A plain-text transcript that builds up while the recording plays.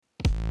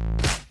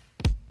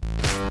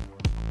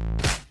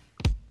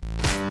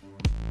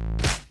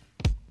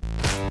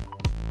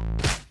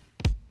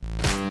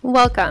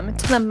Welcome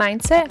to the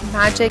Mindset,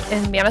 Magic,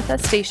 and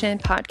Manifestation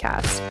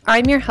podcast.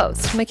 I'm your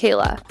host,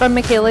 Michaela, from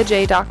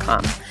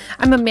MichaelaJ.com.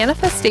 I'm a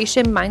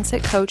manifestation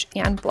mindset coach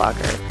and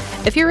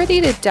blogger. If you're ready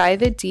to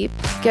dive in deep,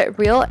 get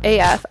real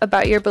AF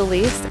about your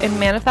beliefs, and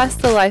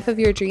manifest the life of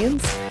your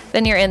dreams,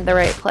 then you're in the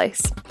right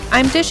place.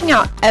 I'm dishing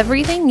out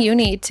everything you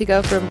need to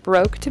go from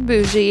broke to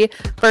bougie,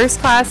 first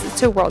class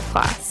to world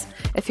class.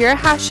 If your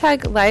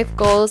 #life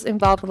goals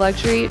involve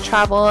luxury,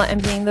 travel, and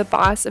being the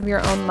boss of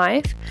your own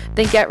life,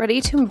 then get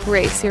ready to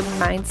embrace your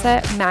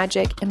mindset,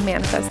 magic, and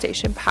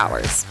manifestation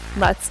powers.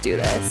 Let's do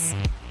this.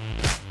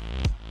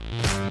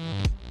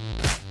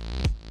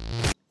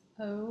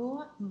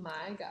 Oh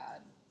my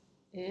God.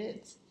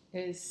 It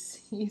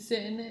is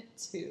season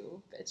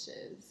 2,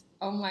 bitches.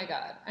 Oh my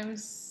God. I'm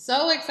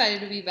so excited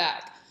to be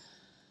back.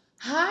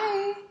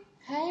 Hi.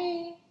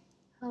 Hey.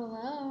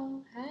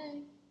 Hello.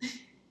 Hey.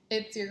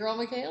 It's your girl,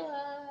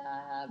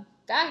 Michaela,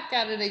 back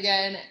at it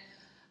again.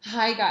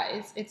 Hi,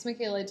 guys. It's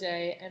Michaela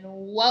J, and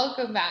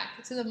welcome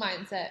back to the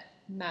Mindset,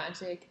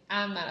 Magic,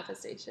 and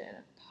Manifestation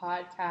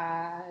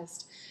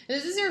podcast. If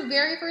this is your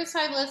very first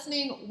time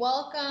listening,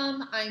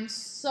 welcome. I'm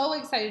so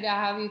excited to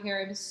have you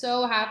here. I'm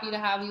so happy to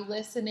have you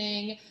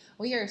listening.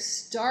 We are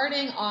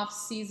starting off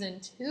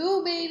season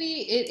 2,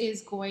 baby. It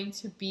is going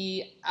to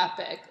be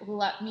epic.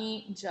 Let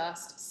me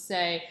just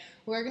say,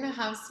 we're going to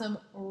have some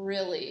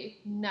really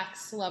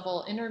next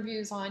level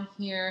interviews on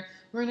here.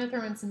 We're going to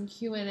throw in some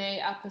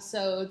Q&A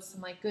episodes,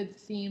 some like good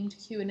themed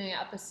Q&A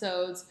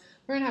episodes.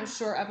 We're going to have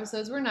short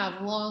episodes. We're going to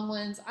have long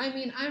ones. I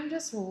mean, I'm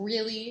just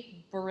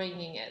really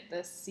bringing it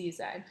this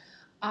season.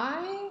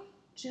 I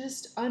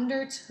just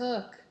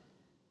undertook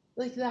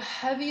like the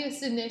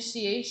heaviest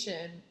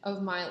initiation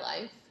of my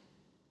life.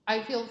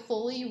 I feel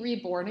fully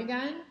reborn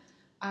again.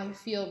 I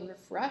feel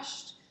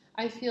refreshed.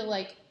 I feel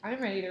like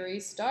I'm ready to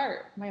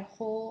restart my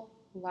whole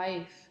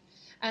life.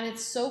 And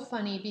it's so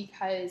funny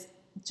because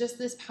just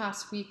this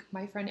past week,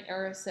 my friend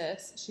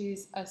Erisis,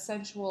 she's a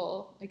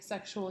sexual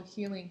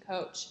healing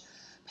coach,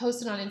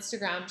 posted on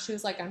Instagram. She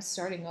was like, I'm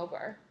starting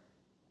over.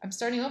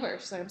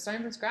 She's like, I'm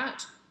starting from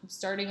scratch. I'm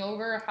starting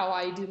over how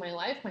I do my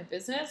life, my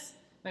business,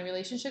 my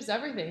relationships,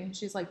 everything. And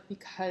she's like,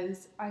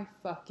 because I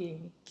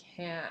fucking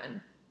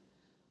can.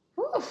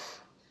 Whew.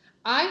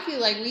 I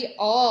feel like we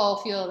all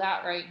feel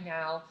that right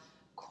now.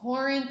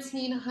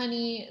 Quarantine,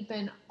 honey,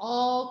 been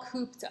all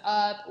cooped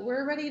up.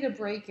 We're ready to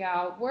break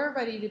out. We're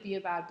ready to be a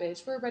bad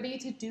bitch. We're ready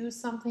to do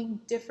something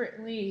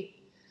differently.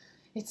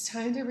 It's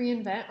time to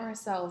reinvent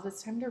ourselves.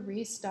 It's time to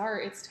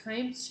restart. It's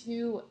time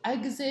to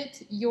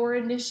exit your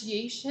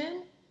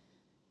initiation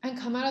and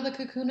come out of the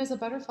cocoon as a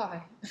butterfly.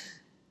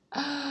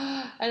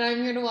 And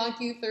I'm here to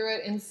walk you through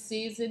it in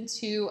season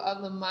 2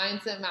 of the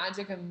Mindset,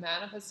 Magic, and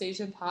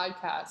Manifestation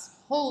podcast.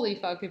 Holy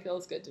fuck, it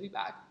feels good to be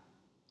back.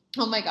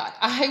 Oh my God.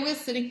 I was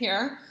sitting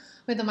here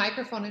with a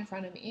microphone in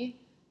front of me.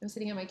 I'm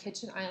sitting on my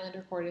kitchen island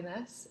recording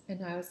this,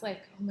 and I was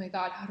like, oh my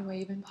God, how do I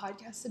even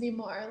podcast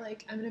anymore?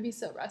 Like, I'm going to be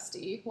so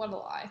rusty. What a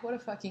lie. What a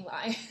fucking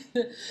lie.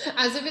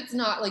 As if it's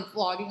not like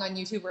vlogging on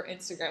YouTube or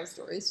Instagram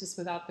stories just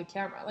without the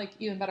camera. Like,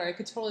 even better, I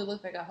could totally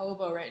look like a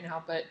hobo right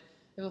now, but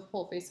I have a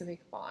full face of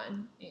makeup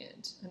on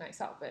and a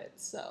nice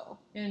outfit,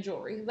 and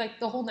jewelry, like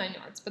the whole 9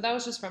 yards. But that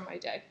was just from my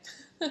day.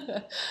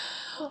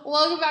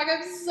 Welcome back.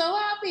 I'm so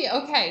happy.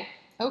 Okay.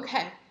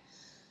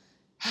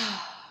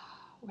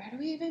 Where do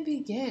we even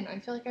begin? I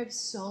feel like I have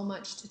so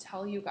much to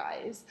tell you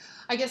guys.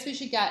 I guess we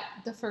should get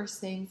the first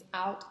things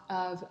out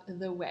of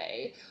the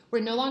way.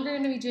 We're no longer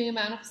going to be doing a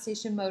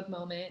manifestation mode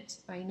moment.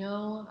 I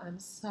know, I'm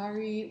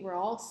sorry, we're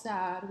all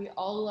sad. We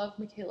all love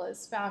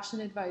Michaela's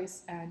fashion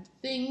advice and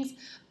things,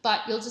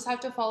 but you'll just have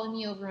to follow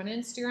me over on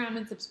Instagram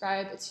and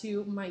subscribe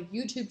to my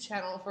YouTube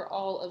channel for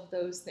all of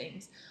those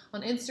things.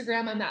 On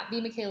Instagram, I'm at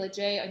the Michaela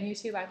J. On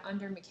YouTube, I'm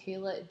under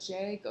Michaela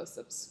J. Go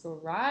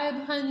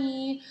subscribe,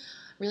 honey.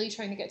 Really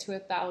trying to get to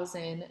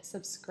 1,000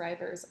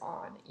 subscribers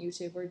on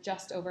YouTube. We're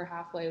just over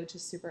halfway, which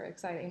is super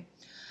exciting.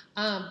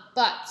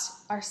 But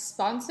our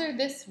sponsor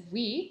this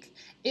week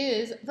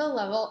is the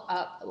Level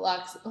Up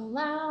Luxe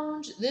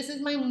Lounge. This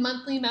is my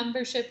monthly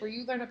membership where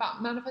you learn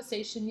about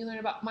manifestation, you learn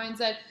about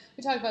mindset,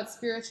 we talk about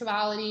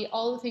spirituality,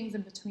 all the things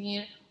in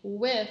between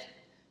with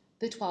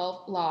the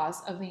 12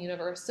 laws of the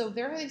universe. So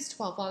there are these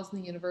 12 laws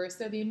in the universe.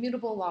 They're the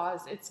immutable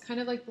laws. It's kind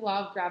of like the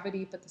law of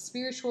gravity, but the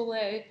spiritual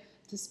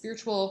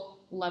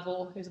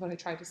level is what I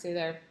tried to say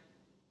there.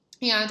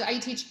 And I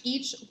teach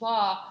each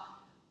law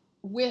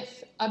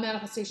with a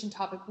manifestation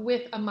topic,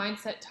 with a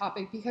mindset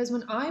topic, because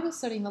when I was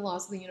studying the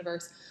laws of the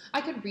universe,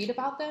 I could read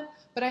about them,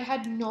 but I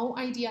had no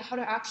idea how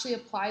to actually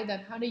apply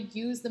them, how to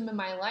use them in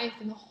my life.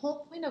 And the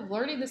whole point of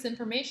learning this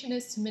information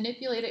is to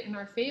manipulate it in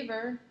our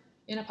favor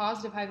in a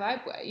positive, high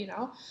vibe way, you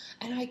know?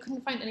 And I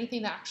couldn't find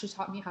anything that actually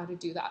taught me how to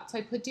do that. So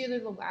I put together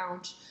the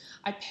lounge.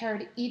 I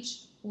paired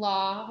each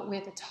law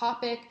with a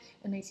topic,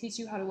 and I teach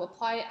you how to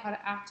apply it, how to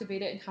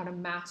activate it, and how to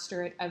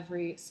master it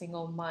every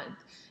single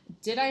month.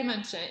 Did I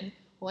mention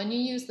when you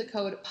use the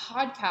code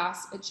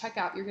podcast at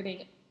checkout, you're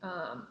getting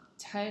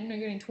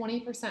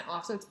 20%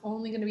 off. So it's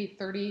only going to be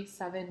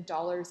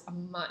 $37 a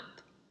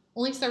month.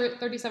 Only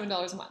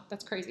 $37 a month.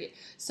 That's crazy.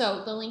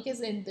 So the link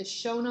is in the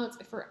show notes.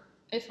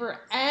 If for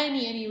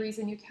any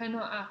reason you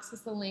cannot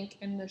access the link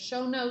in the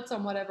show notes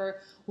on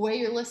whatever way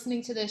you're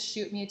listening to this,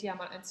 shoot me a DM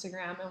on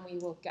Instagram and we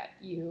will get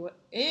you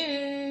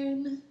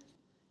in.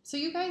 So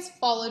you guys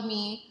followed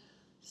me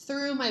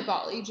through my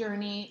Bali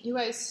journey. You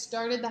guys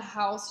started the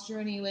house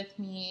journey with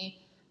me.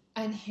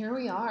 And here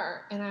we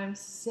are. And I'm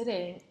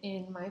sitting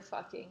in my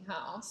fucking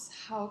house.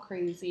 How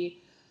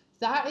crazy.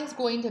 That is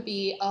going to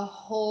be a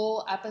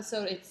whole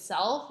episode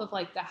itself of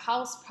like the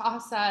house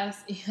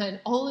process and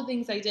all the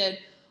things I did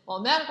while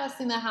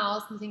manifesting the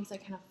house and things I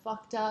kind of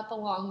fucked up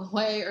along the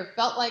way or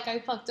felt like I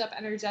fucked up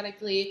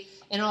energetically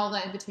and all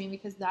that in between,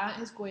 because that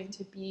is going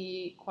to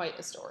be quite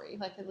a story,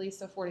 like at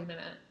least a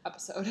 40-minute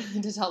episode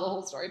to tell the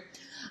whole story.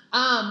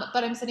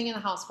 But I'm sitting in the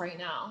house right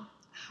now.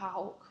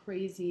 How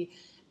crazy.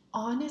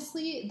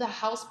 Honestly, the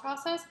house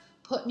process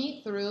put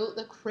me through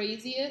the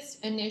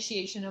craziest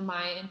initiation of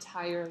my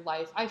entire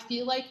life. I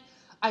feel like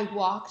I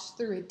walked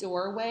through a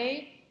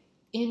doorway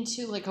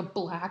into like a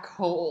black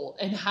hole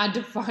and had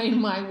to find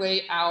my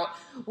way out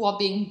while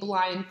being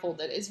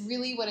blindfolded is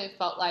really what it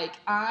felt like.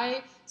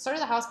 I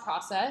started the house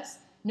process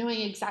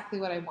knowing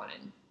exactly what I wanted,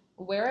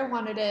 where I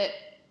wanted it,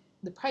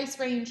 the price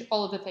range,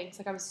 all of the things.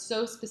 Like I was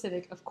so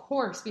specific, of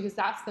course, because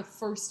that's the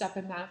first step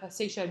in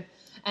manifestation.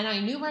 And I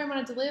knew where I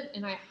wanted to live,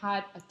 and I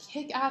had a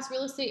kick-ass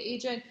real estate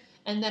agent,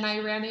 and then I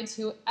ran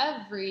into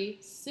every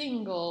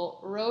single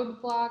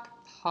roadblock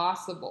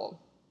possible.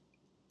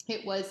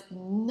 It was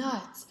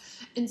nuts.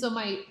 And so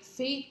my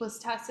faith was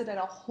tested at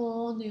a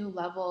whole new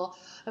level.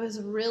 I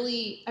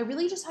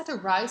really just had to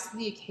rise to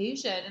the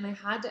occasion, and I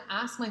had to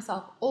ask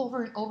myself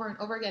over and over and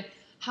over again,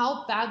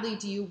 how badly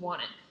do you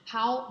want it?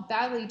 How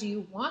badly do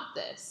you want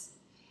this?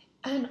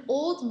 And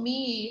old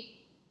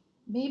me,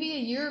 maybe a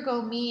year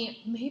ago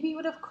me, maybe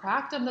would have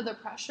cracked under the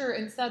pressure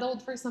and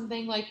settled for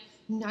something like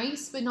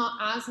nice, but not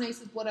as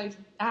nice as what I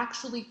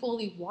actually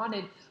fully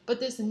wanted. But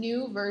this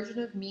new version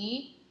of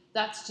me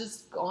that's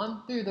just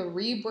gone through the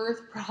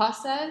rebirth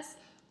process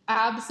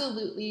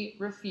absolutely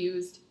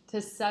refused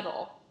to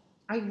settle.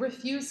 I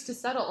refused to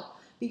settle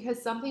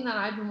because something that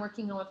I've been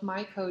working on with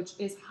my coach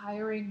is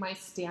hiring my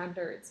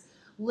standards,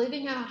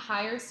 living at a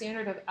higher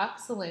standard of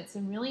excellence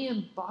and really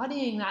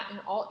embodying that in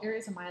all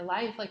areas of my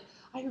life. Like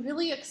I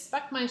really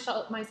expect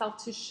myself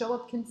to show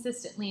up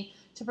consistently,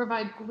 to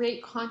provide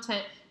great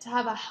content, to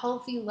have a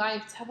healthy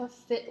life, to have a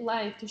fit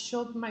life, to show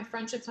up in my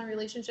friendships, my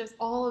relationships,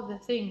 all of the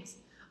things.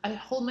 I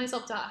hold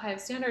myself to that high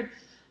standard.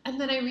 And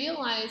then I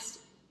realized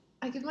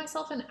I give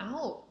myself an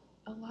out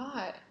a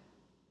lot,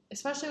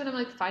 especially when I'm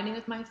like fighting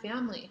with my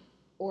family,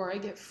 or I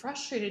get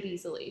frustrated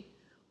easily,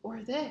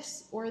 or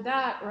this or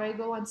that, or I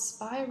go on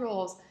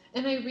spirals.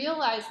 And I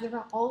realized there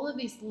are all of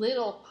these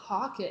little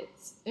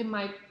pockets in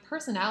my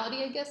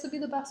personality, I guess would be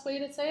the best way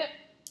to say it,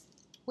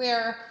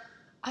 where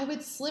I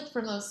would slip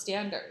from those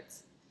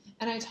standards.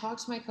 And I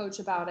talked to my coach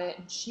about it,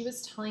 and she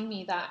was telling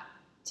me that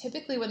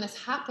typically when this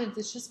happens,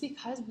 it's just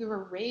because we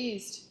were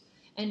raised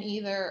in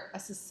either a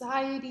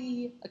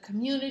society, a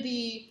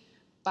community,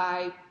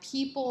 by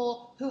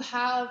people who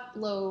have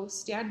low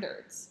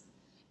standards.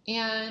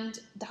 And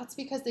that's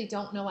because they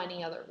don't know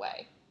any other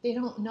way. They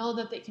don't know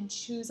that they can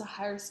choose a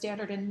higher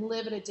standard and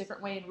live in a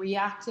different way and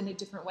react in a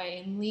different way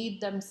and lead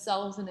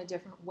themselves in a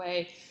different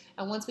way.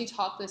 And once we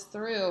talk this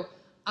through,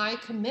 I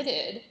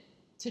committed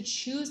to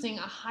choosing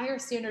a higher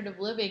standard of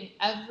living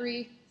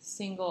every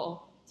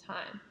single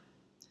time.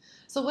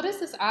 So what does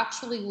this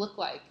actually look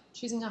like,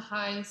 choosing a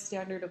high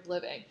standard of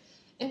living?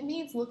 It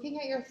means looking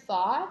at your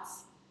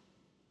thoughts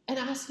and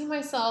asking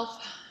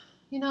myself,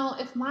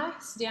 if my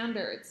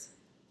standards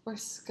were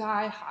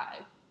sky high,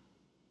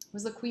 I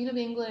was the Queen of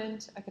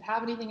England, I could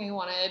have anything I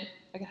wanted,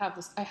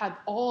 I had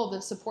all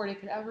the support I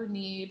could ever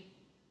need,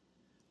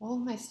 what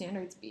would my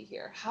standards be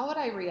here? How would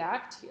I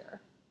react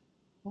here?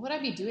 What would I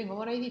be doing? What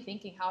would I be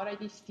thinking? How would I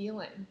be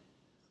feeling?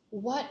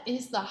 What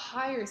is the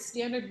higher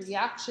standard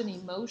reaction,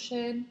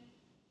 emotion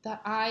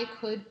that I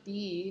could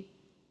be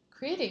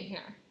creating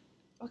here?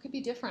 What could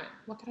be different?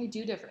 What could I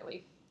do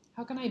differently?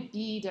 How can I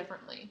be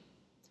differently?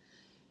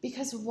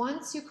 Because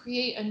once you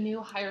create a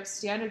new higher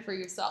standard for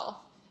yourself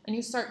and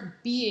you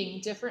start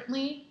being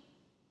differently,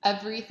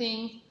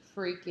 everything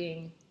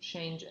freaking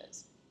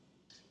changes.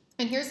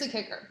 And here's the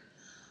kicker.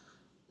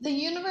 The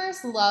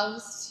universe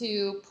loves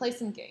to play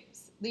some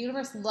games. The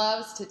universe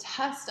loves to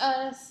test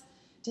us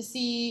to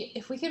see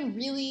if we can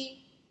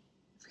really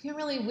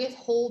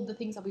withhold the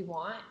things that we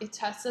want. It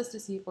tests us to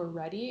see if we're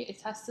ready. It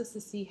tests us to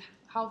see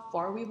how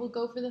far we will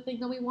go for the thing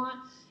that we want.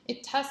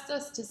 It tests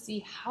us to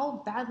see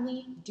how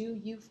badly do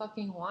you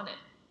fucking want it.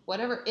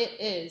 Whatever it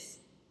is,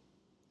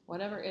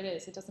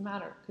 it doesn't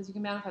matter, because you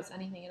can manifest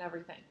anything and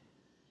everything.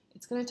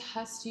 It's going to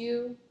test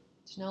you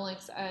to no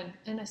lengths end.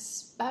 And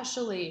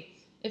especially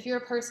if you're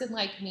a person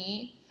like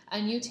me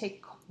and you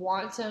take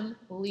quantum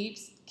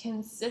leaps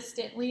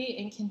consistently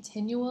and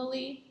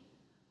continually,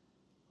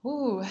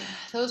 ooh,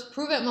 those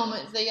prove it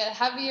moments, they get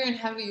heavier and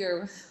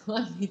heavier,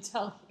 let me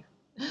tell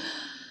you.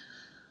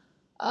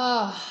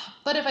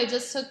 But if I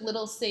just took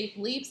little safe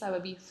leaps, I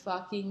would be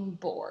fucking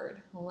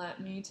bored,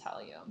 let me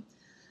tell you.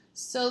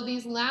 So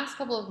these last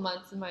couple of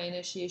months of my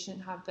initiation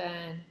have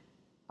been,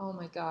 oh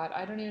my God,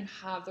 I don't even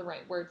have the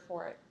right word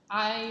for it.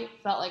 I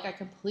felt like I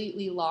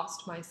completely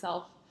lost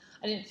myself.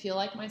 I didn't feel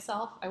like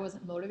myself. I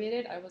wasn't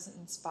motivated. I wasn't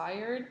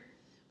inspired.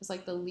 It was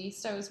like the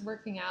least I was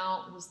working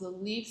out. It was the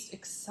least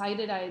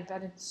excited I had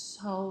been in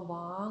so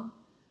long.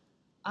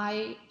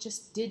 I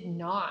just did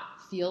not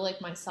feel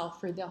like myself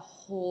for the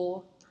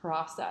whole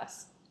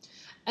process.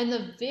 And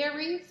the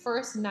very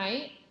first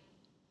night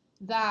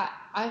that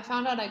I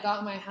found out I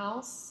got my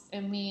house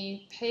and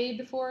we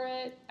paid for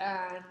it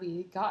and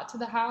we got to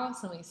the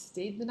house and we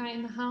stayed the night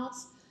in the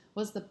house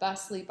was the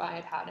best sleep I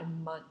had had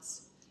in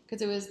months,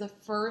 because it was the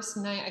first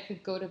night I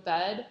could go to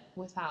bed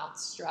without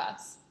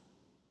stress.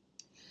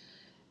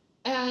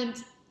 And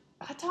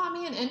that taught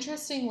me an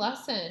interesting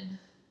lesson.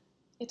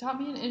 It taught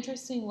me an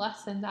interesting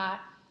lesson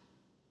that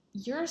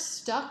you're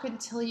stuck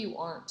until you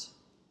aren't.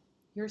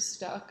 You're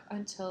stuck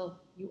until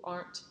you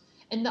aren't.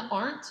 And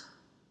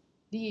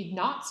the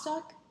not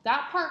stuck,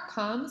 that part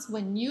comes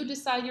when you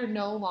decide you're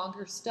no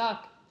longer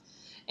stuck.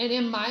 And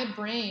in my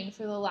brain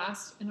for the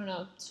last,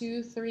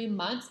 2-3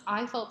 months,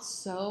 I felt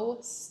so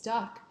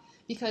stuck,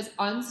 because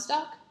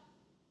unstuck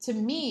to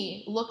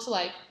me looked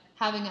like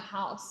having a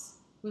house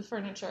with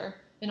furniture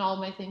and all of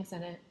my things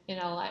in it in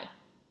LA.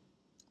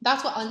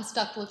 That's what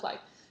unstuck looked like.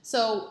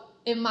 So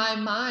in my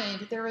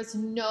mind, there was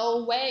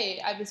no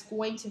way I was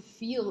going to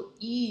feel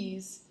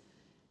ease,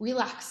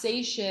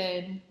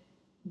 relaxation,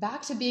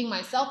 back to being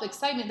myself,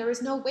 excitement. There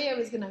was no way I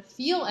was going to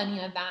feel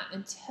any of that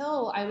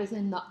until I was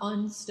in the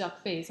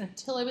unstuck phase,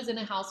 until I was in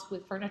a house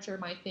with furniture,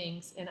 my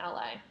things in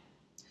LA,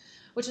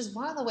 which is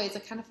one of the ways I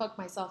kind of fucked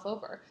myself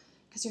over,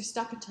 because you're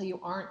stuck until you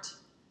aren't.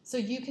 So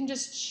you can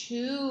just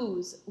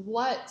choose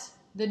what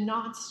the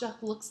not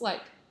stuck looks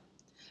like,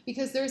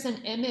 because there's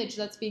an image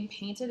that's being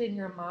painted in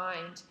your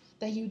mind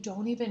that you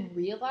don't even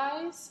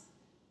realize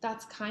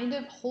that's kind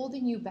of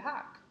holding you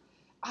back.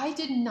 I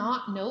did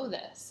not know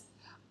this.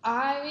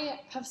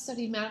 I have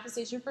studied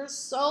manifestation for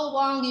so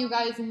long. You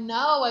guys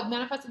know I've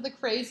manifested the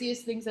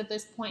craziest things at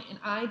this point, and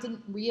I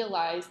didn't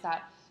realize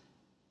that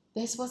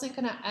this wasn't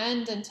going to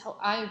end until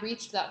I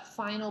reached that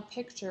final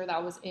picture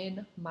that was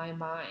in my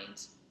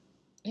mind.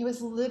 It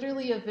was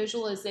literally a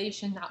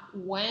visualization that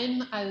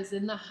when I was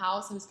in the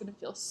house, I was going to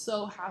feel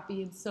so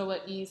happy and so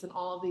at ease and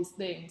all of these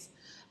things.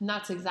 And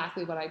that's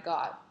exactly what I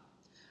got.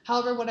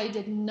 However, what I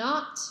did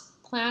not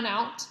plan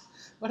out,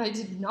 what I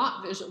did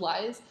not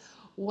visualize,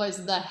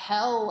 was the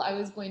hell I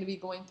was going to be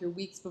going through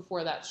weeks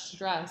before that.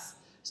 Stress,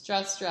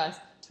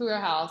 tour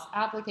house,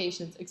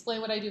 applications, explain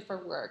what I do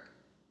for work,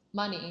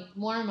 money,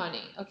 more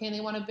money. Okay,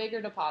 they want a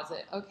bigger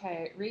deposit.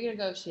 Okay,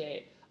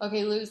 renegotiate.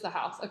 Okay, lose the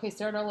house. Okay,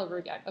 start all over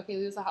again. Okay,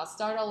 lose the house.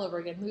 Start all over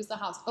again. Lose the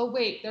house. Oh,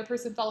 wait, their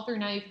person fell through.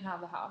 Now you can have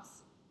the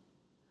house.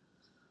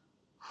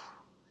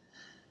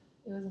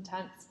 It was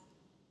intense.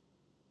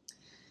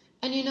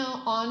 And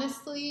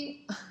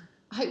honestly,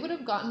 I would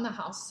have gotten the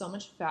house so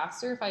much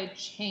faster if I had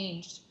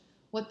changed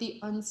what the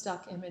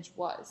unstuck image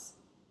was.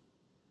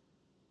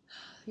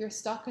 You're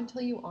stuck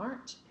until you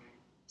aren't.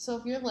 So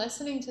if you're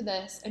listening to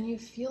this and you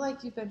feel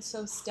like you've been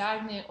so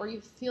stagnant, or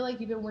you feel like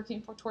you've been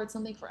working towards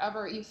something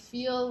forever, you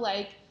feel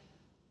like,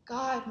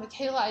 God,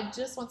 Michaela, I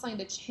just want something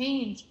to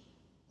change.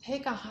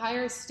 Pick a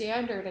higher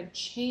standard and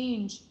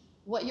change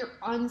what your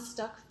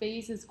unstuck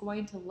phase is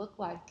going to look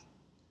like.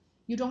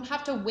 You don't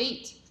have to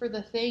wait for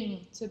the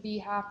thing to be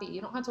happy. You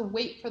don't have to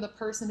wait for the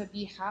person to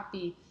be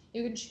happy.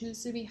 You can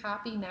choose to be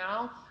happy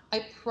now.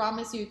 I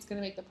promise you it's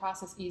going to make the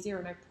process easier,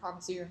 and I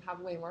promise you you're going to have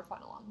way more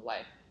fun along the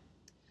way.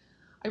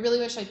 I really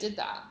wish I did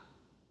that,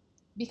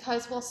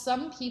 because while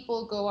some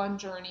people go on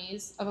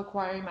journeys of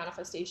acquiring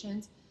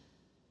manifestations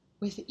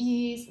with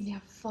ease and they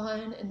have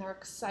fun and they're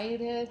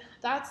excited,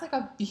 that's like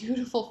a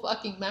beautiful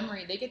fucking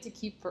memory they get to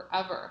keep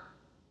forever.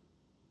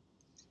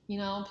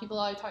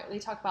 People they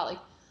talk about like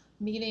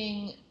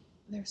meeting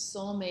their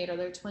soulmate or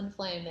their twin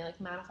flame. They like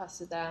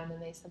manifested them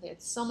and they said they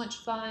had so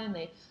much fun.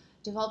 They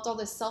developed all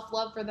this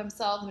self-love for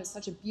themselves, and it was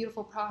such a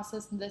beautiful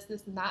process, and this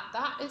and that.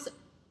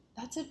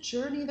 That's a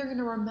journey they're going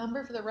to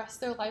remember for the rest of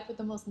their life with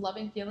the most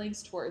loving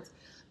feelings towards.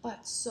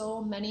 But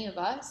so many of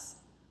us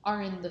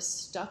are in the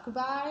stuck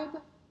vibe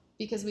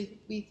because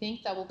we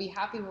think that we'll be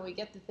happy when we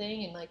get the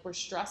thing, and like we're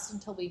stressed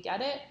until we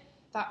get it,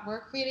 that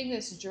we're creating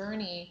this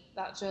journey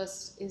that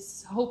just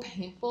is so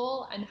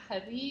painful and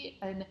heavy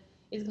and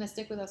is going to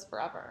stick with us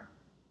forever.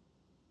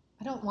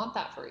 I don't want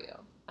that for you.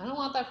 I don't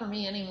want that for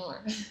me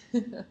anymore.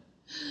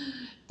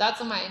 That's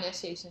what my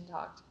initiation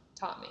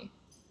taught me.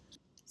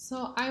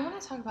 So I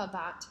want to talk about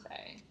that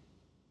today.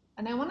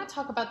 And I want to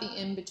talk about the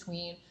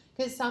in-between,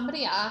 because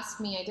somebody asked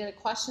me, I did a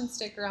question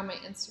sticker on my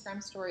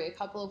Instagram story a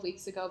couple of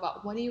weeks ago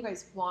about what do you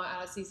guys want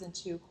out of season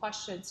 2,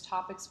 questions,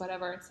 topics,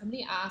 whatever. And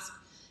somebody asked,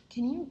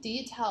 can you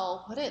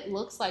detail what it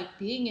looks like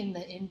being in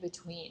the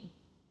in-between?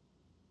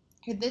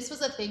 And this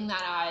was a thing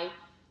that I,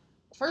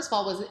 first of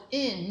all, was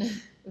in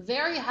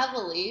very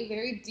heavily,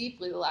 very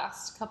deeply the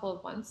last couple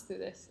of months through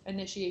this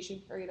initiation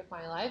period of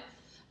my life.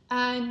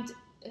 And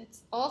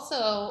it's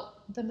also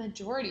the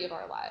majority of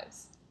our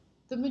lives.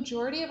 The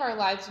majority of our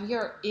lives, we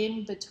are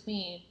in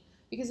between.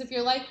 Because if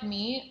you're like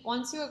me,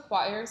 once you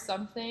acquire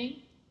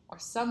something or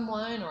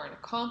someone or an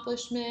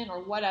accomplishment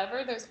or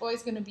whatever, there's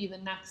always going to be the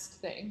next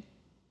thing.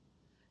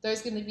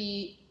 There's going to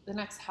be the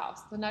next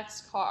house, the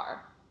next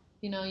car.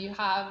 You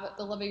have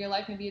the love of your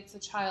life. Maybe it's a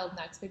child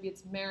next. Maybe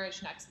it's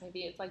marriage next.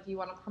 Maybe it's like you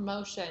want a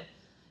promotion.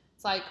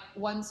 It's like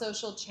one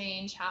social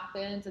change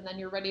happens and then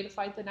you're ready to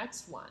fight the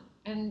next one.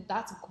 And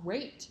that's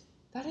great.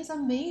 That is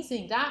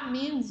amazing. That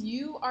means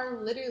you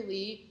are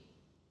literally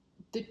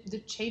the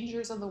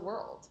changers of the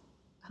world.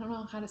 I don't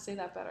know how to say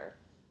that better.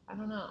 I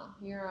don't know.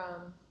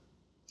 You're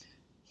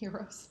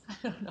heroes. I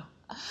don't know.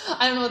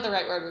 I don't know what the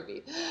right word would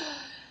be.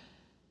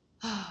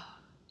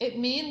 It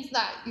means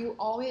that you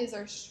always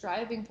are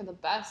striving for the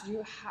best.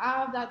 You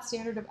have that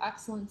standard of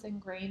excellence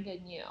ingrained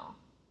in you.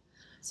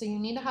 So you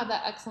need to have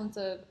that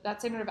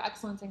standard of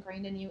excellence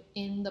ingrained in you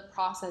in the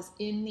process,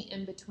 in the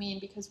in-between,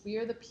 because we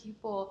are the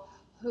people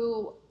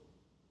who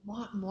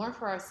want more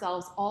for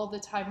ourselves all the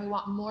time. We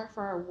want more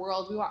for our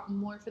world. We want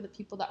more for the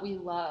people that we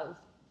love.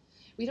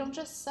 We don't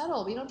just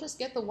settle. We don't just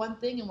get the one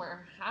thing and we're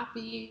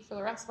happy for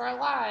the rest of our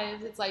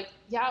lives. It's like,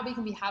 yeah, we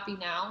can be happy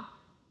now,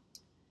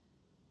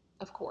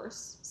 of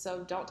course.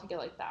 So don't take it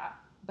like that.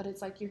 But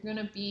it's like you're going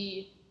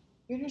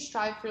to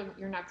strive for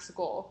your next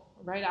goal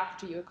right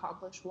after you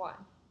accomplish one.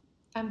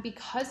 And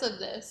because of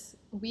this,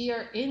 we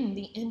are in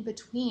the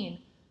in-between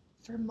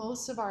for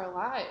most of our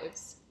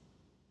lives.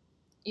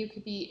 You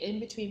could be in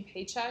between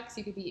paychecks.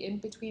 You could be in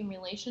between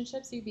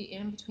relationships. You could be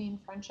in between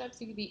friendships.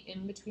 You could be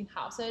in between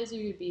houses.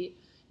 You could be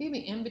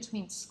in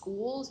between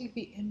schools. You could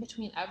be in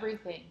between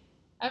everything.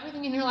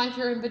 Everything in your life,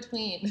 you're in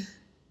between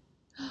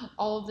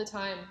all of the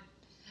time.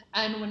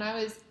 And when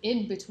I was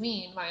in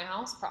between my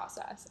house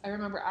process, I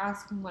remember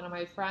asking one of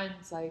my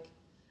friends, or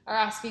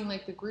asking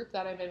the group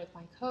that I'm in with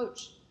my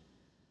coach,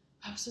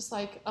 I was just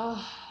like,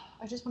 oh,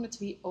 I just want it to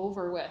be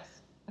over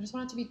with. I just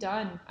want it to be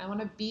done. I want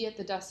to be at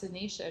the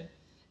destination.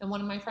 And one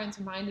of my friends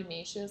reminded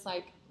me, she was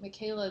like,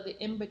 Michaela, the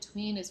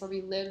in-between is where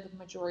we live the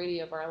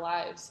majority of our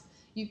lives.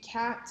 You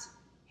can't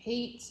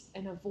hate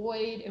and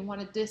avoid and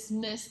want to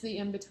dismiss the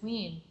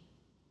in-between.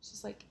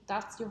 She's like,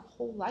 that's your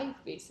whole life,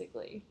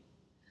 basically.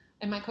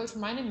 And my coach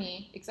reminded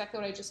me exactly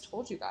what I just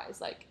told you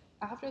guys.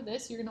 After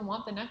this, you're going to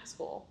want the next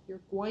goal.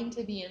 You're going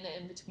to be in the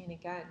in-between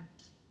again.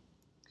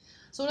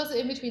 So what does the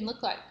in-between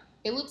look like?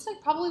 It looks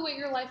like probably what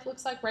your life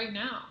looks like right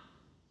now.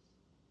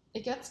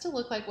 It gets to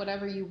look like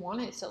whatever you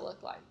want it to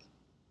look like.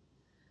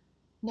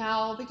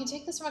 Now, we can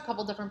take this from a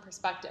couple different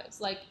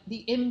perspectives, like the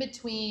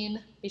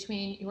in-between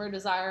between your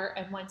desire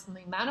and when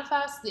something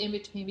manifests, the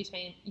in-between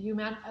between you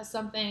manifest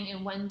something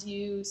and when do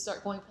you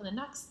start going for the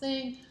next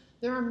thing.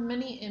 There are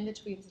many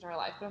in-betweens in our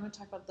life, but I'm going to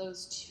talk about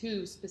those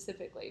two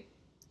specifically.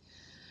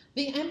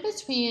 The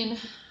in-between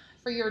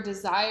for your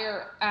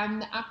desire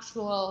and the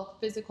actual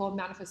physical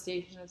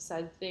manifestation of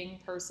said thing,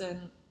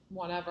 person,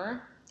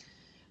 whatever,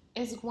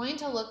 is going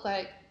to look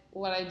like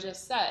what I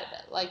just said,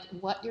 like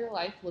what your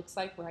life looks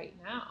like right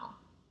now.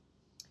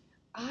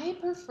 I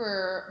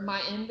prefer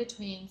my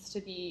in-betweens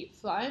to be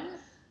fun,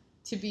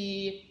 to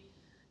be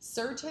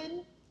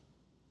certain,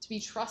 to be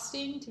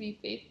trusting, to be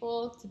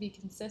faithful, to be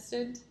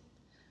consistent.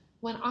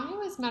 When I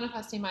was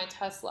manifesting my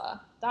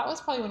Tesla, that was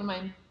probably one of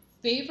my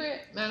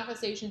favorite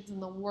manifestations in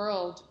the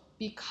world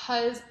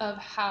because of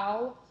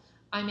how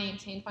I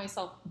maintained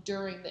myself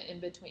during the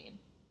in-between.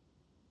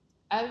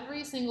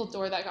 Every single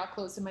door that got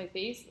closed in my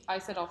face, I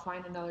said, I'll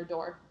find another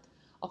door.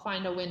 I'll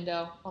find a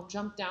window. I'll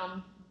jump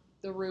down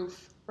the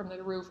roof. From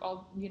the roof,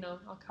 I'll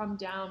come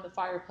down the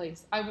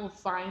fireplace. I will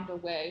find a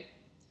way.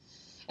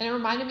 And it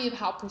reminded me of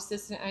how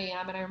persistent I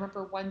am. And I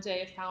remember one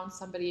day I found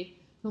somebody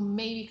who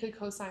maybe could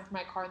co-sign for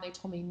my car and they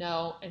told me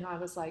no. And I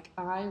was like,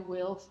 I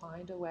will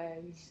find a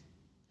way.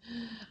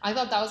 I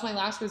thought that was my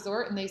last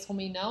resort and they told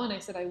me no. And I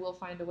said, I will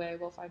find a way. I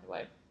will find a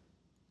way.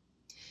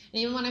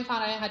 And even when I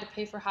found I had to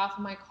pay for half of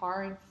my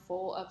car in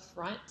full up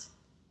front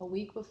a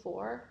week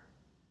before,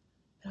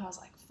 and I was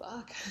like,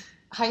 fuck.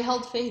 I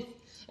held faith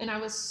and I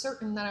was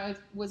certain that I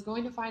was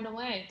going to find a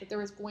way, that there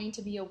was going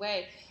to be a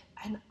way.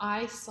 And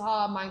I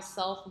saw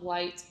myself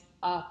light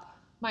up.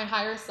 My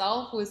higher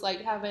self was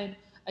like having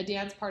a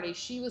dance party.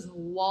 She was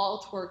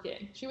wall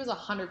twerking. She was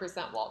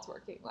 100% wall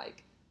twerking.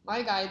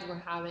 My guides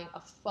were having a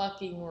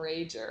fucking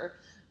rager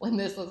when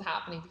this was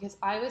happening because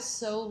I was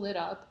so lit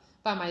up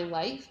by my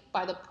life,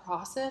 by the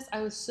process.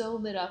 I was so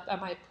lit up by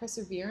my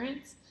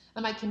perseverance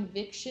and my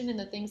conviction in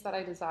the things that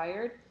I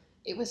desired.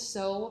 It was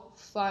so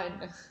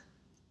fun.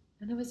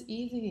 And it was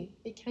easy.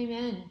 It came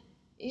in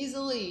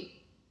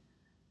easily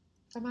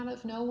from out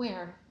of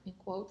nowhere, in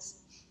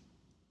quotes,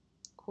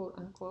 quote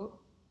unquote.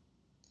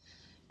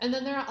 And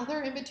then there are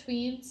other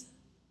in-betweens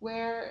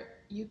where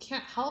you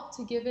can't help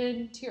to give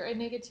in to your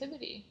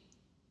negativity.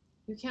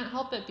 You can't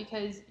help it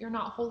because you're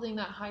not holding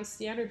that high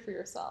standard for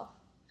yourself.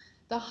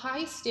 The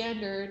high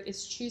standard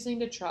is choosing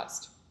to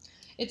trust.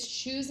 It's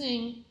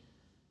choosing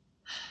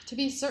to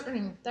be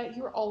certain that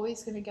you're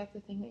always going to get the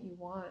thing that you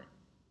want.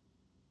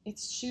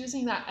 It's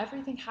choosing that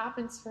everything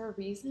happens for a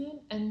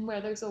reason, and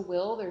where there's a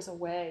will, there's a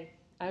way.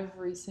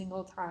 Every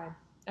single time.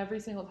 Every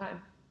single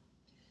time.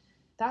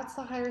 That's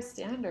the higher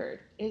standard,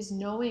 is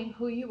knowing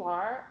who you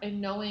are and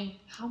knowing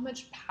how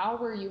much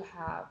power you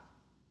have.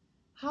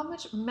 How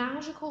much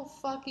magical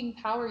fucking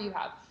power you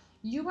have.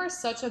 You are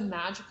such a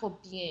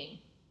magical being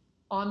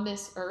on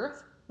this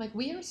earth. Like,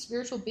 we are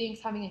spiritual beings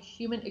having a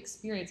human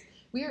experience.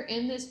 We are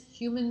in this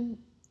human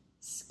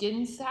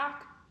skin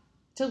sack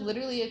to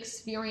literally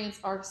experience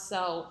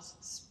ourselves.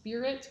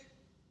 Spirit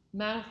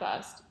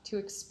manifest to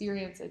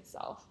experience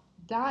itself.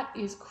 That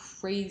is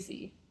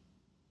crazy.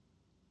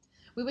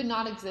 We would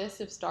not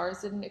exist if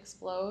stars didn't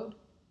explode.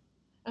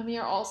 And we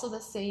are also the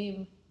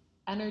same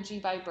energy,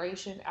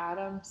 vibration,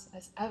 atoms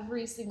as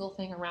every single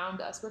thing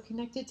around us. We're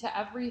connected to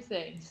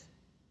everything.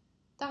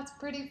 That's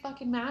pretty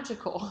fucking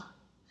magical.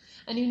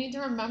 And you need to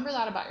remember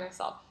that about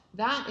yourself.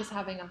 That is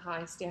having a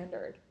high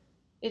standard.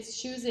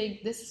 It's choosing,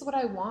 this is what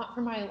I want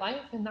for my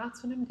life, and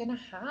that's what I'm gonna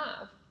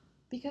have.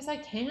 Because I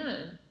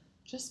can.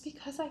 Just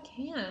because I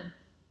can.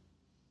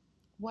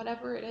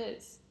 Whatever it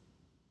is.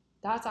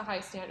 That's a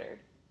high standard.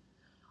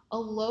 A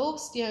low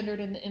standard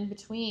in the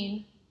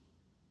in-between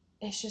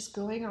is just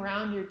going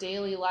around your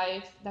daily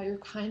life that you're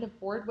kind of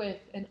bored with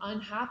and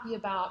unhappy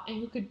about,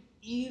 and you could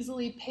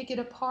easily pick it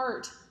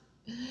apart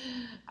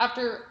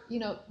after,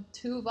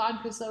 2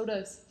 vodka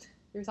sodas.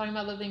 You're talking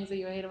about the things that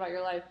you hate about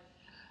your life.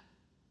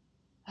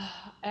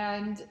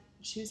 And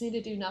choosing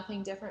to do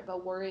nothing different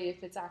but worry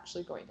if it's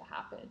actually going to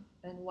happen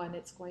and when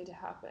it's going to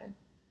happen.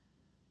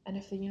 And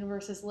if the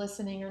universe is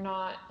listening or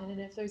not, and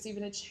if there's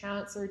even a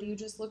chance, or do you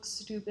just look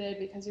stupid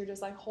because you're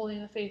just like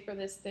holding the faith for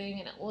this thing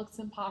and it looks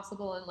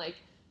impossible, and like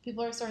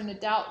people are starting to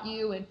doubt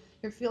you, and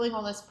you're feeling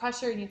all this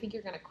pressure, and you think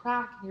you're going to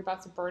crack, and you're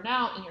about to burn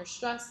out, and you're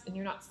stressed, and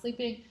you're not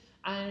sleeping,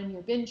 and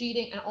you're binge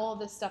eating, and all of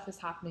this stuff is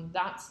happening.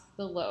 That's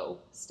the low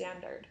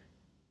standard.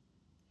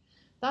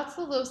 That's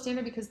the low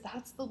standard because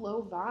that's the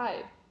low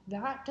vibe.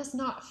 That does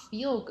not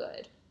feel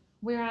good.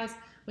 Whereas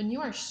when you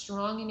are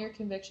strong in your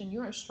conviction, you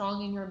are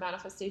strong in your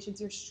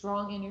manifestations, you're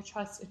strong in your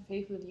trust and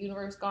faith with the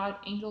universe, God,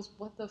 angels,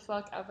 what the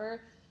fuck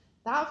ever,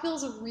 that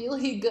feels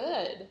really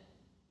good.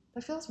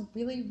 That feels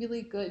really,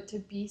 really good to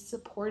be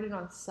supported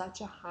on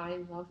such a high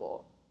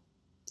level.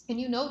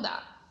 And you know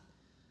that.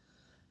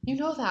 You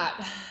know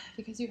that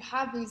because you've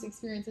had these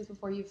experiences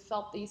before, you've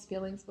felt these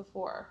feelings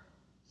before.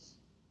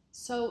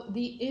 So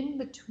the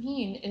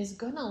in-between is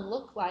gonna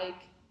look like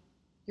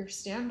your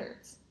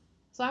standards.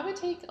 So I would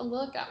take a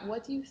look at,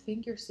 what do you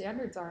think your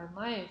standards are in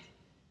life?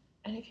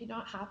 And if you're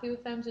not happy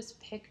with them, just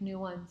pick new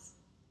ones.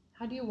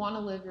 How do you want to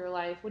live your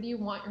life? What do you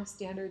want your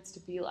standards to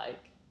be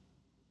like?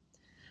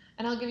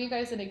 And I'll give you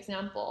guys an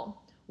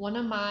example. One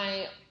of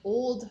my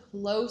old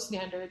low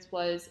standards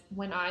was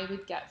when I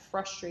would get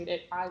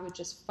frustrated, I would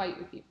just fight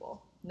with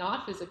people.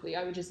 Not physically,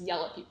 I would just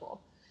yell at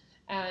people.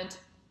 And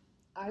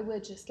I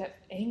would just get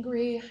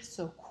angry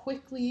so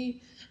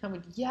quickly. I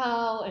would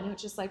yell, and it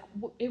was just like,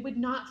 it would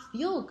not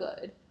feel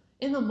good.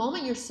 In the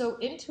moment, you're so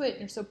into it, and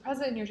you're so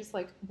present, and you're just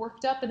like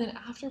worked up, and then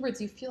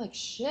afterwards you feel like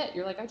shit.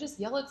 You're like, I just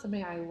yelled at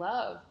somebody I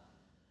love.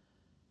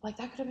 Like,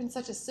 that could have been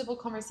such a civil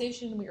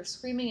conversation, and we were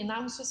screaming, and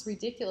that was just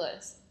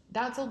ridiculous.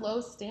 That's a low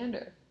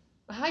standard.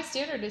 A high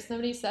standard is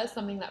somebody says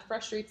something that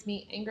frustrates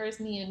me, angers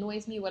me,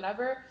 annoys me,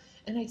 whatever,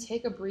 and I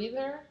take a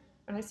breather,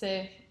 and I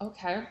say,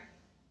 okay,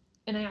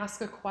 and I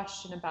ask a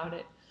question about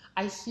it.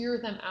 I hear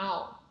them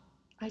out.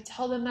 I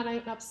tell them that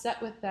I'm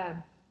upset with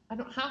them. I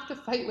don't have to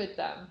fight with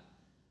them.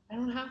 I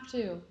don't have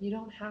to. You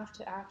don't have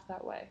to act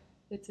that way.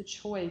 It's a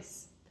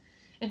choice.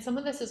 And some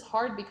of this is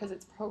hard because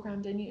it's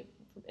programmed in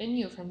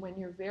you from when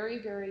you're very,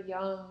 very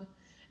young,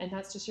 and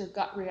that's just your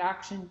gut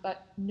reaction.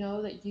 But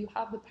know that you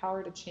have the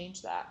power to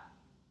change that.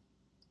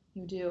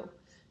 You do.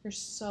 You're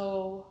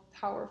so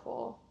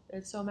powerful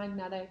and so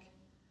magnetic.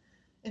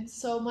 And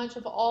so much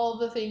of all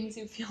the things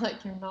you feel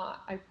like you're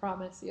not, I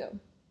promise you.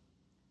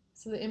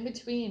 So the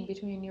in-between,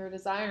 between your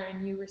desire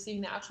and you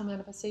receiving the actual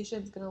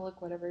manifestation, is going to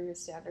look whatever your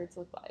standards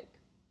look like.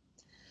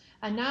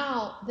 And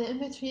now, the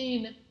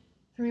in-between,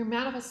 from your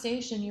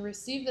manifestation, you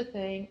receive the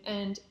thing,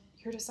 and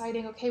you're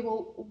deciding, okay,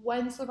 well,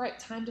 when's the right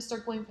time to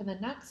start going for the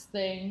next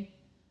thing?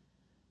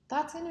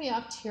 That's going to be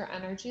up to your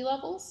energy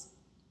levels.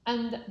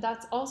 And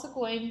that's also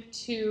going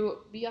to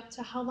be up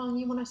to how long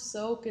you want to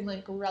soak and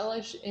like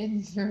relish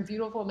in your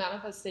beautiful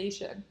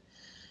manifestation.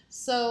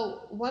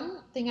 So one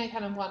thing I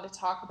kind of want to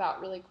talk about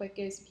really quick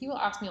is, people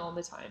ask me all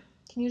the time,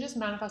 can you just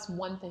manifest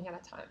one thing at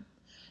a time?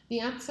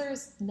 The answer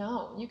is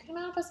no. You can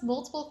manifest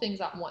multiple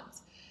things at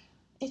once.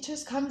 It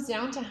just comes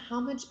down to how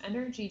much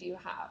energy do you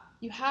have.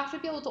 You have to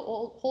be able to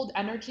hold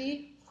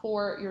energy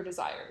for your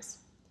desires.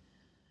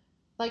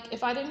 Like,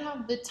 if I didn't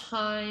have the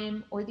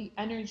time or the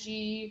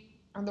energy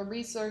or the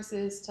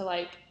resources to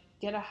like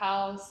get a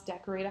house,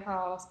 decorate a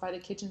house, buy the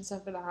kitchen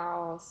stuff for the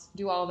house,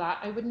 do all that,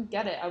 I wouldn't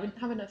get it. I wouldn't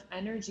have enough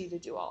energy to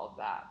do all of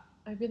that.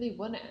 I really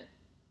wouldn't.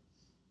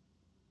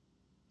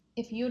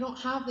 If you don't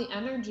have the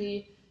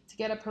energy to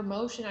get a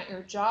promotion at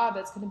your job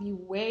that's going to be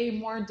way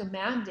more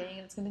demanding, and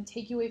it's going to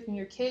take you away from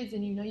your kids,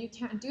 and you know you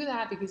can't do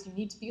that because you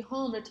need to be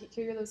home to take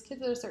care of those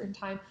kids at a certain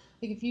time.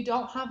 Like, if you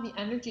don't have the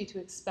energy to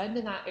expend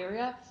in that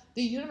area,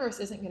 the universe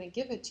isn't going to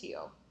give it to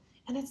you.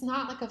 And it's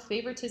not like a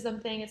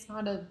favoritism thing. It's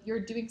not you're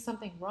doing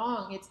something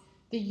wrong. It's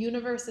the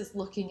universe is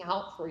looking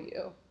out for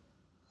you.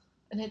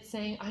 And it's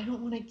saying, I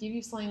don't want to give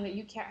you something that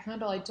you can't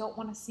handle. I don't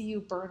want to see you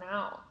burn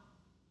out.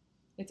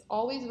 It's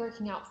always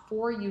working out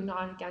for you,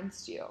 not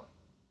against you.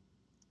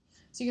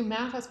 So you can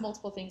manifest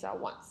multiple things at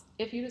once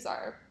if you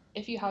desire,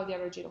 if you have the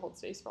energy to hold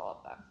space for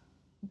all of them.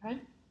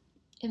 Okay?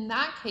 In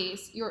that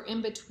case, your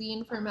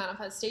in-between for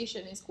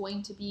manifestation is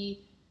going to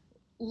be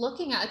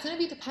it's going to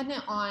be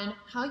dependent on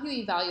how you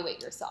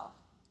evaluate yourself.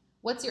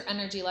 What's your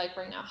energy like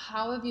right now?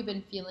 How have you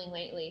been feeling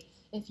lately?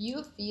 If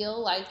you feel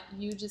like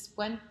you just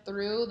went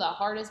through the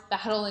hardest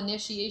battle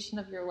initiation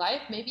of your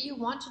life, maybe you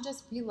want to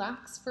just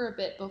relax for a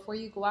bit before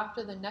you go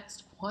after the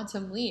next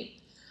quantum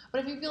leap.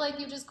 But if you feel like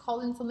you just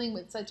called in something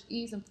with such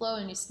ease and flow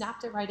and you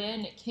snapped it right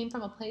in, it came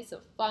from a place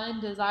of fun,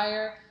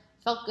 desire,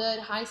 felt good,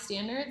 high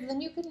standards,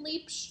 then you can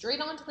leap straight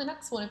on to the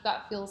next one if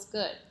that feels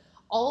good.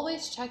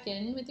 Always check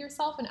in with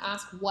yourself and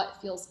ask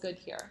what feels good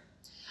here.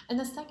 And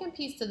the second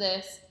piece to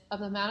this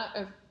of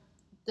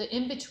the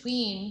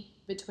in-between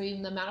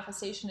between the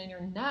manifestation and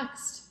your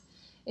next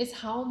is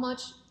how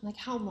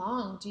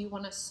long do you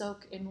want to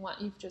soak in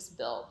what you've just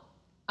built?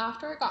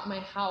 After I got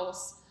my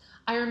house,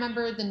 I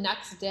remember the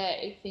next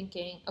day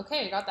thinking,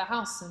 okay, I got the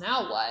house, so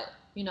now what?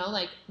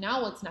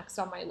 Now what's next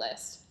on my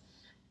list?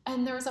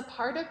 And there was a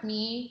part of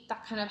me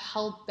that kind of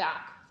held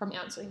back from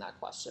answering that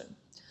question.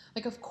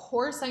 Of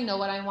course I know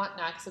what I want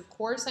next. Of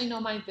course I know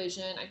my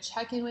vision. I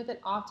check in with it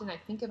often. I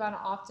think about it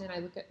often. I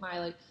look at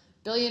my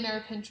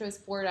billionaire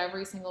Pinterest board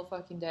every single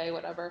fucking day,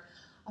 whatever.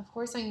 Of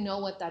course I know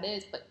what that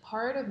is, but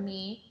part of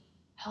me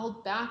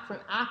held back from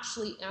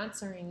actually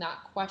answering that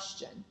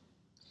question.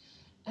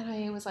 And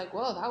I was like,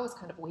 whoa, that was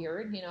kind of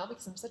weird,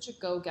 because I'm such a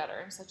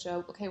go-getter. I'm such a,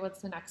 okay,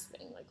 what's the next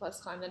thing? Let's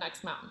climb the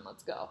next mountain.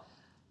 Let's go.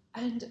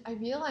 And I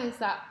realized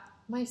that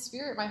my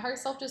spirit, my higher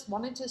self just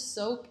wanted to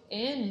soak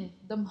in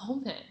the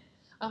moment.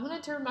 I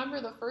wanted to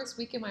remember the first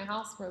week in my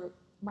house for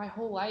my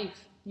whole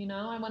life,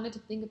 I wanted to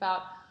think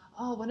about,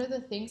 what are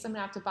the things I'm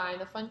going to have to buy,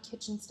 and the fun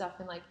kitchen stuff,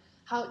 and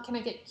how can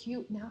I get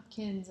cute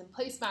napkins and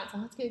placemats,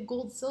 and let's get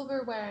gold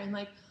silverware, and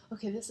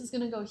okay, this is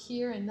going to go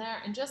here and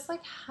there, and just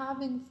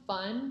having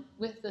fun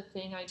with the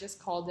thing I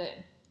just called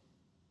in.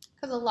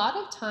 Because a lot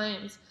of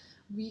times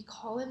we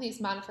call in these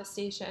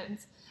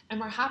manifestations and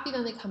we're happy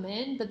when they come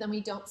in, but then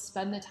we don't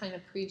spend the time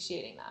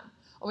appreciating them.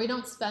 Or we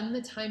don't spend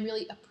the time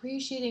really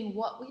appreciating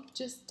what we've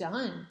just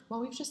done,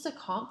 what we've just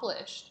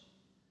accomplished.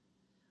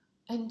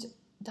 And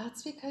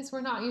that's because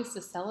we're not used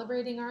to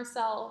celebrating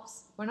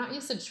ourselves. We're not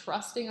used to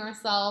trusting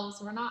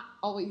ourselves. We're not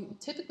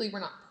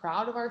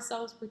proud of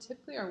ourselves. We're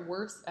typically our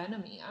worst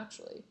enemy,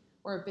 actually.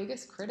 We're our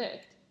biggest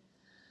critic.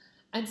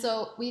 And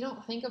so we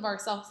don't think of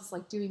ourselves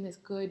as doing this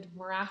good,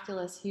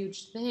 miraculous,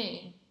 huge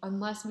thing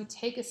unless we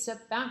take a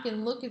step back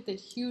and look at the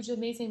huge,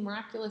 amazing,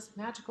 miraculous,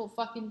 magical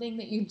fucking thing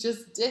that you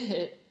just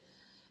did.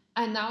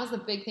 And that was the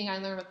big thing I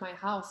learned with my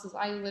house is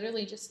I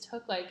literally just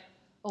took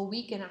a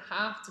week and a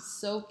half to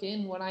soak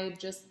in what I had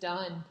just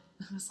done.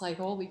 I was like,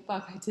 holy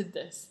fuck, I did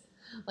this.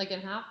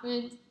 It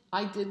happened.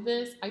 I did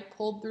this. I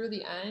pulled through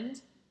the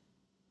end.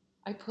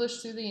 I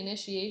pushed through the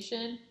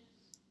initiation.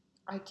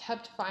 I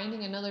kept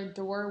finding another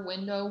door,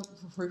 window,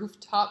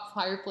 rooftop,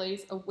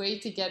 fireplace, a way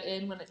to get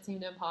in when it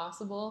seemed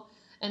impossible.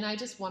 And I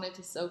just wanted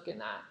to soak in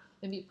that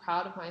and be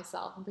proud of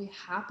myself and be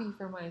happy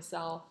for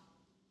myself.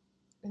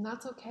 And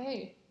that's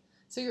okay.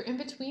 So your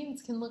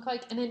in-betweens can look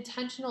like an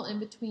intentional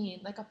in-between,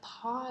 like a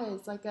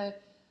pause,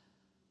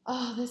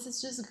 this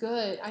is just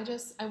good.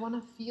 I want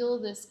to feel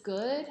this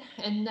good,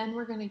 and then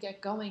we're going to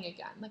get going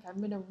again. I'm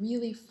going to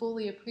really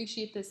fully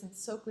appreciate this and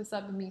soak this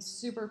up and be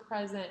super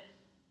present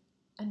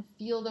and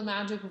feel the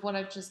magic of what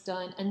I've just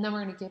done. And then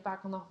we're going to get back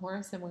on the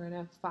horse and we're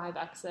going to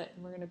 5X it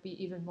and we're going to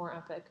be even more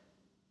epic.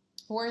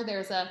 Or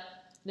there's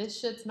this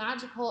shit's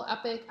magical,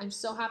 epic. I'm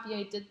so happy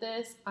I did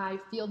this. I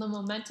feel the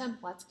momentum.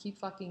 Let's keep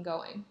fucking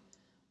going.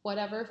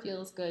 Whatever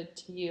feels good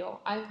to you.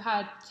 I've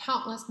had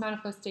countless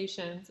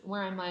manifestations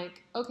where I'm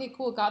like, okay,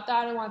 cool, got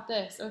that, I want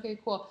this. Okay,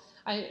 cool,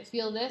 I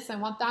feel this, I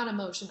want that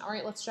emotion. All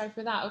right, let's strive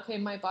for that. Okay,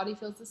 my body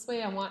feels this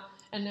way,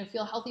 and I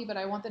feel healthy, but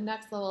I want the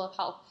next level of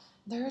health.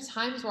 There are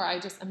times where I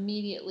just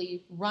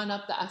immediately run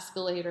up the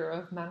escalator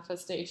of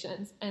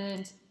manifestations,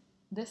 and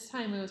this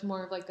time it was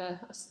more of a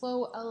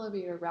slow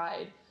elevator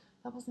ride.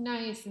 That was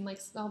nice and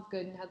smelled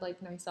good and had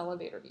nice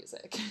elevator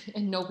music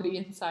and nobody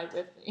inside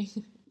with me.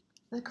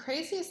 The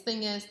craziest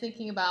thing is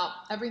thinking about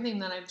everything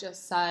that I've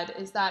just said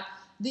is that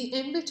the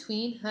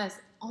in-between has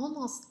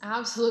almost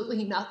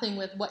absolutely nothing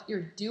with what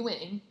you're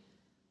doing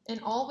and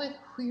all with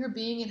who you're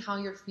being and how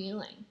you're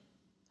feeling.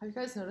 Have you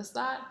guys noticed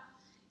that?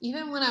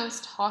 Even when I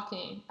was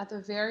talking at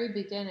the very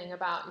beginning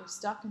about you're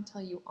stuck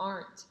until you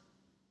aren't,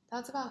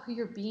 that's about who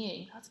you're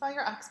being. That's about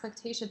your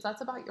expectations.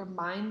 That's about your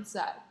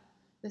mindset.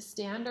 The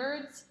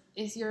standards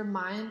is your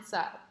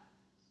mindset.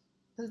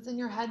 Because it's in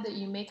your head that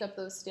you make up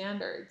those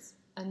standards,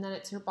 and then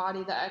it's your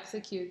body that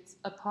executes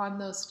upon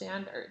those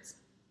standards.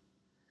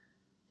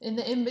 In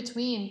the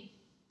in-between,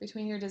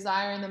 between your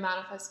desire and the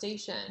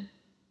manifestation,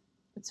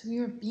 it's who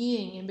you're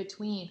being in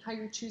between, how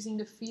you're choosing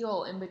to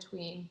feel in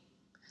between.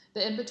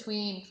 The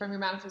in-between from your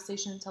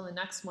manifestation until the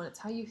next one, it's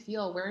how you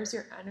feel. Where's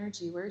your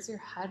energy? Where's your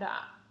head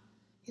at?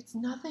 It's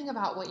nothing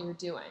about what you're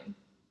doing.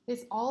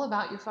 It's all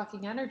about your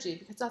fucking energy,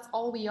 because that's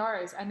all we are,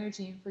 is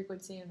energy and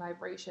frequency and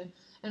vibration.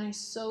 And I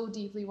so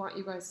deeply want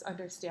you guys to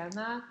understand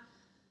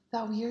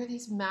that we are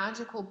these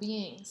magical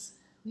beings.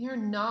 We are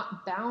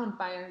not bound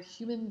by our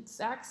human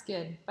sack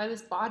skin, by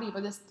this body, by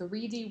this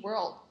 3D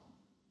world.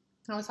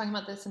 I was talking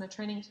about this in a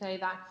training today,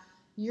 that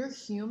you're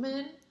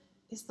human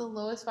is the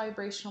lowest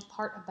vibrational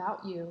part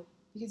about you.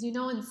 Because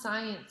in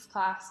science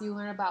class, you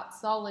learn about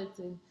solids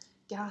and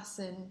gas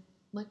and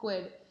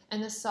liquid.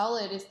 And the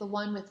solid is the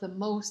one with the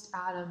most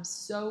atoms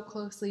so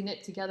closely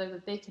knit together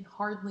that they can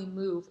hardly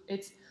move.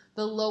 It's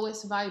the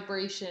lowest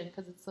vibration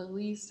because it's the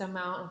least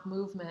amount of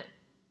movement.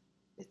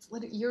 It's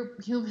your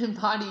human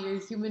body, your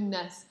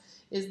humanness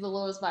is the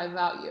lowest vibe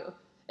about you.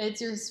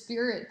 It's your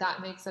spirit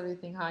that makes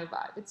everything high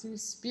vibe. It's your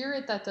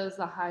spirit that does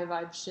the high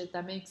vibe shit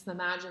that makes the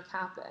magic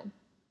happen.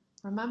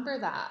 Remember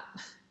that.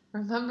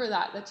 Remember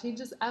that. That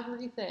changes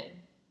everything.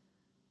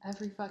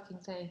 Every fucking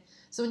thing.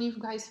 So when you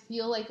guys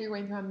feel like you're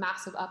going through a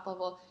massive up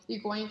level,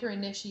 you're going through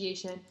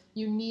initiation,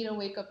 you need a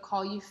wake-up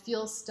call, you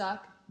feel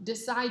stuck,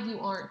 decide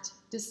you aren't.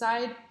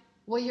 Decide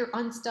what your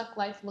unstuck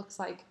life looks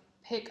like.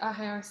 Pick a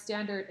higher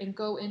standard and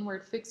go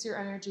inward. Fix your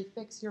energy.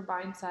 Fix your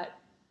mindset.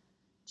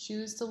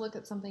 Choose to look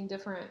at something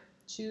different.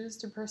 Choose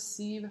to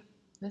perceive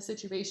the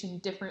situation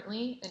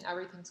differently, and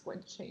everything's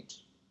going to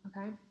change.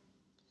 Okay?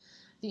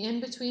 The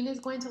in-between is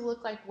going to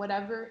look like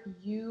whatever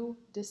you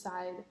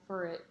decide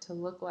for it to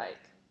look like.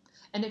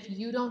 And if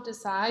you don't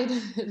decide,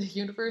 the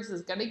universe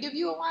is going to give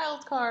you a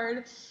wild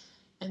card.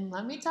 And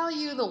let me tell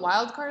you, the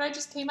wild card I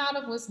just came out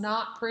of was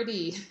not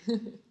pretty.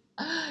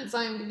 So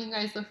I'm giving you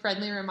guys the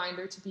friendly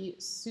reminder to be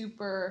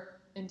super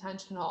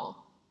intentional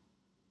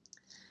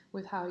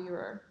with how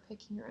you're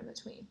picking your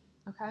in-between.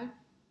 Okay?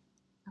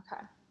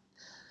 Okay.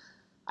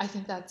 I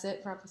think that's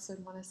it for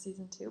episode 1 of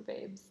season 2,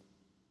 babes.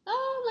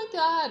 Oh my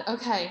God.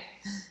 Okay.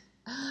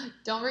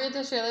 Don't forget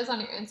to share this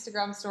on your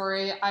Instagram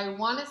story. I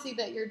want to see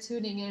that you're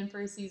tuning in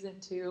for season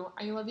 2.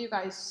 I love you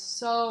guys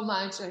so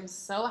much. I'm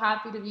so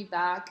happy to be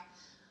back.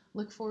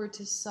 Look forward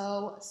to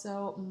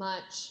so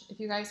much. If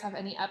you guys have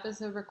any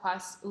episode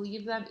requests,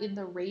 leave them in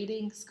the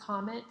ratings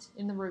comment,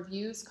 in the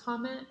reviews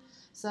comment,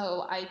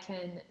 so I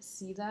can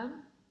see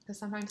them. Because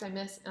sometimes I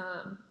miss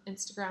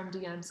Instagram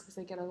DMs because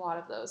I get a lot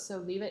of those. So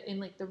leave it in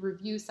like the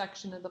review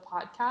section of the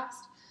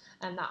podcast,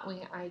 and that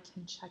way I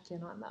can check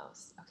in on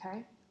those.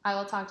 Okay? I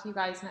will talk to you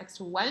guys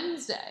next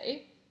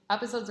Wednesday.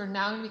 Episodes are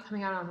now going to be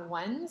coming out on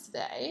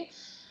Wednesday.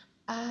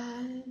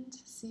 And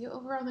see you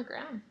over on the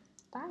gram.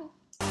 Bye.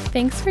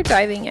 Thanks for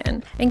diving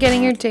in and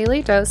getting your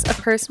daily dose of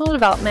personal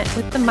development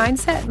with the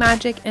Mindset,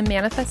 Magic, and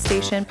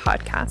Manifestation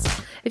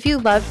podcast. If you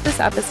loved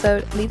this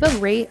episode, leave a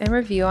rate and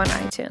review on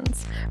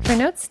iTunes. For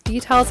notes,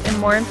 details, and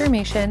more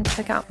information,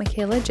 check out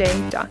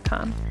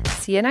michaelaj.com.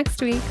 See you next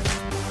week.